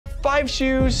5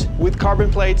 shoes with carbon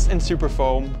plates and super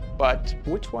foam, but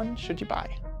which one should you buy?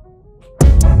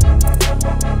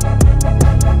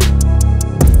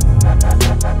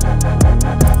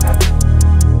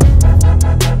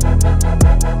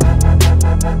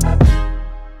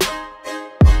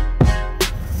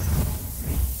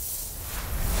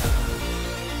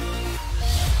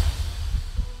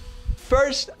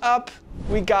 First up,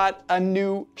 we got a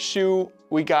new shoe.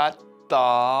 We got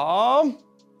the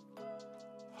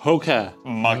Hoka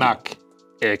Mach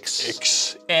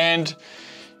X. And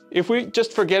if we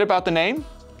just forget about the name,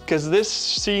 because this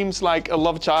seems like a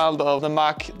love child of the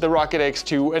Mach, the Rocket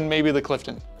X2, and maybe the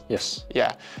Clifton. Yes.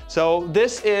 Yeah. So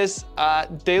this is a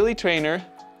daily trainer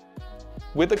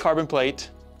with the carbon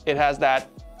plate. It has that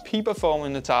Pipa foam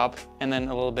in the top, and then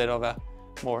a little bit of a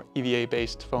more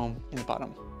EVA-based foam in the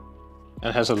bottom.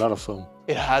 And has a lot of foam.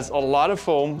 It has a lot of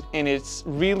foam, and it's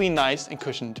really nice and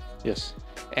cushioned. Yes.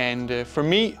 And for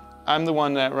me, I'm the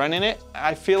one that running it.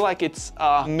 I feel like it's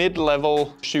a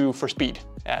mid-level shoe for speed.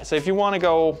 Yeah, so if you want to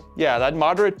go, that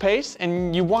moderate pace,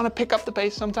 and you want to pick up the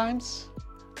pace sometimes,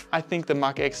 I think the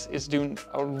Mach X is doing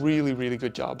a really, really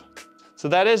good job. So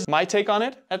that is my take on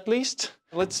it, at least.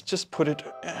 Let's just put it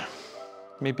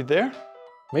maybe there.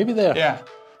 Maybe there. Yeah.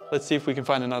 Let's see if we can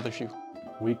find another shoe.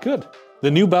 We could. The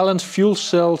New Balance Fuel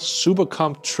Cell Super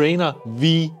Comp Trainer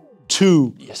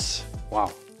V2. Yes.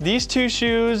 Wow. These two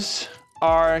shoes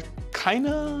are kind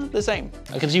of the same.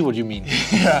 I can see what you mean.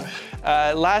 Yeah.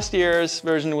 Last year's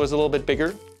version was a little bit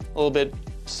bigger, a little bit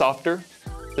softer.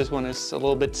 This one is a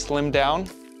little bit slimmed down.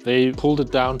 They pulled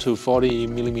it down to 40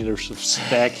 millimeters of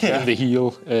stack in the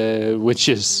heel, which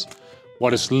is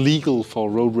what is legal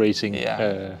for road racing.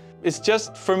 Yeah. It's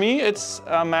just, for me, it's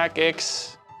a Mach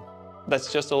X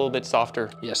that's just a little bit softer.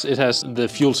 Yes, it has the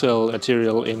fuel cell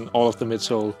material in all of the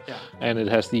midsole, and it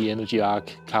has the Energy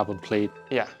Arc carbon plate.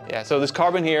 Yeah. So this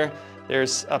carbon here,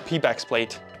 there's a P-Bax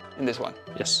plate in this one.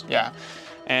 Yes. Yeah.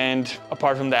 And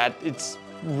apart from that, it's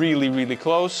really, really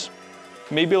close.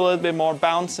 Maybe a little bit more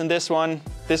bounce in this one.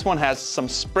 This one has some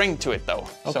spring to it though.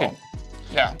 Okay. So,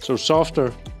 yeah. So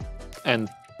softer and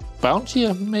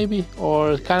bouncier maybe,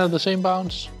 or kind of the same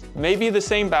bounce? Maybe the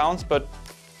same bounce, but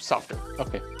softer.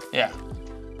 Okay. Yeah.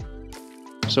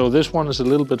 So this one is a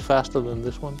little bit faster than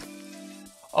this one?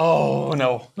 Oh,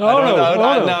 no. No.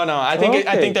 I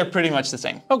think they're pretty much the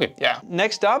same. Okay. Yeah.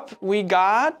 Next up, we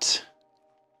got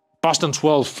Boston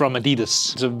 12 from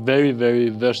Adidas. It's a very, very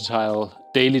versatile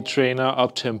daily trainer,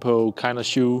 up-tempo kind of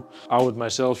shoe. I would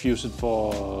myself use it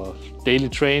for daily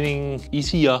training,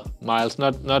 easier miles,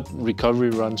 not recovery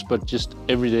runs, but just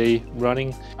everyday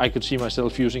running. I could see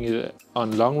myself using it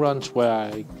on long runs where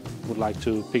I would like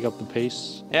to pick up the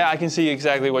pace. Yeah, I can see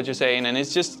exactly what you're saying, and it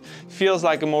just feels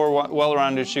like a more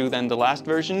well-rounded shoe than the last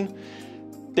version.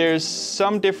 There's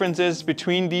some differences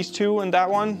between these two and that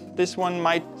one. This one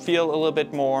might feel a little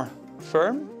bit more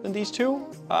firm than these two,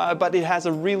 but it has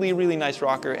a really, really nice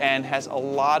rocker and has a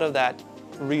lot of that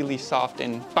really soft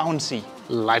and bouncy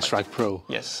Lightstrike Pro.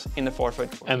 Yes, in the forefoot.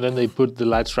 And then they put the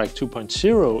Lightstrike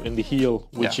 2.0 in the heel,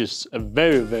 which is a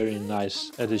very, very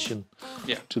nice addition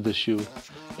to the shoe.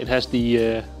 It has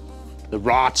the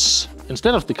rods.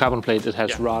 Instead of the carbon plate, it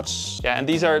has rods. Yeah, and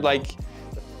these are like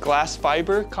glass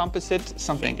fiber composite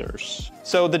something. Fingers.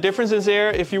 So the difference is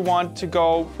there, if you want to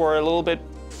go for a little bit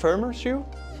firmer shoe,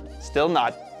 still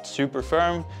not super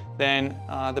firm, then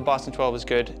the Boston 12 is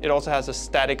good. It also has a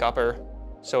static upper,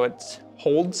 so it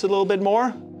holds a little bit more,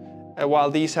 while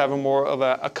these have a more of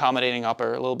an accommodating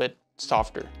upper, a little bit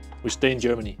softer. We stay in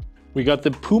Germany. We got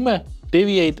the Puma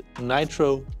Deviate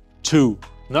Nitro 2.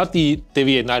 Not the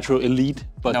Deviate Nitro Elite,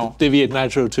 but the Deviate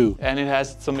Nitro 2. And it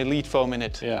has some Elite foam in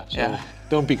it. Yeah, so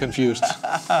don't be confused.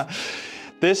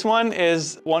 This one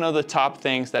is one of the top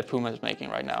things that Puma is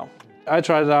making right now. I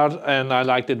tried it out and I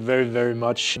liked it very, very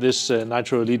much. This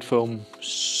Nitro Elite foam,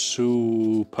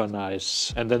 super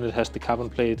nice. And then it has the carbon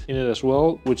plate in it as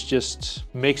well, which just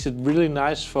makes it really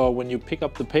nice for when you pick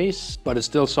up the pace, but it's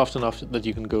still soft enough that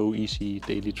you can go easy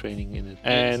daily training in it.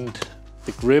 And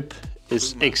the grip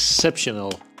is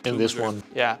exceptional in this one.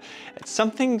 Yeah, it's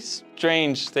something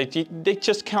strange. They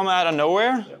just come out of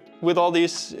nowhere with all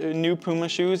these new Puma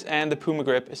shoes, and the Puma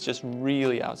grip is just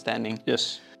really outstanding.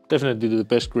 Yes. Definitely the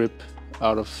best grip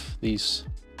out of these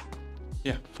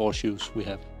 4 shoes we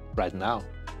have right now.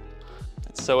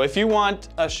 So if you want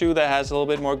a shoe that has a little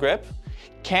bit more grip,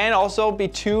 can also be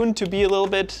tuned to be a little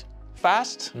bit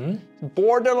fast,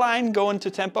 borderline go into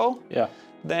tempo,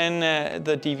 then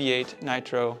the Deviate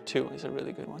Nitro 2 is a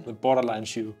really good one. The borderline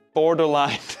shoe.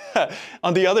 Borderline.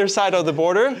 On the other side of the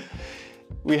border,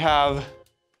 we have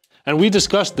And we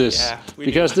discussed this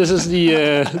because this is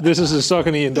the this is a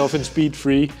Saucony Endorphin Speed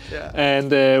Free,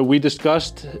 and we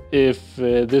discussed if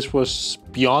this was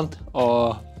beyond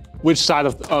or which side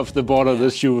of the border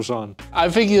this shoe was on. I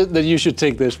think that you should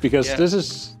take this because this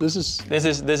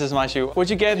is my shoe. What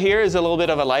you get here is a little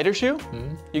bit of a lighter shoe.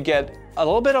 You get a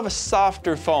little bit of a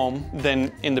softer foam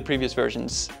than in the previous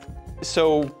versions,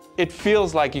 so it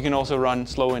feels like you can also run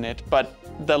slow in it. But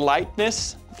the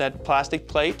lightness, that plastic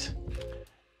plate,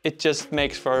 it just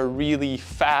makes for a really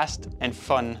fast and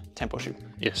fun tempo shoe.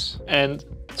 Yes, and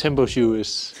tempo shoe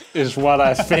is what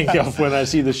I think of when I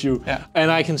see the shoe.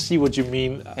 And I can see what you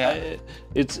mean.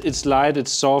 It's light,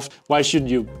 it's soft. Why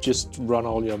shouldn't you just run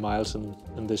all your miles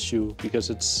in this shoe? Because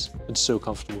it's so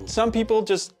comfortable. Some people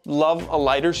just love a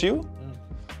lighter shoe.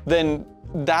 Then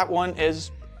that one is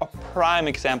a prime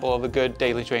example of a good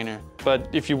daily trainer. But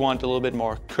if you want a little bit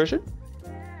more cushion,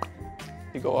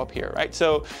 you go up here, right?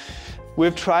 So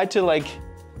we've tried to like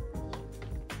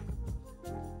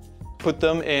put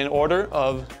them in order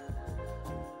of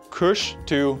cush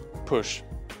to push.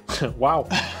 Wow,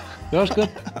 that was good.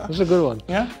 That was a good one.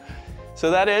 Yeah. So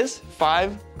that is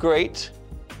 5 great,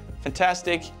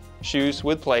 fantastic shoes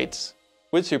with plates,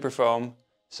 with super foam.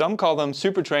 Some call them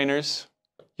super trainers.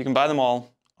 You can buy them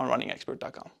all on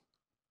runningexpert.com.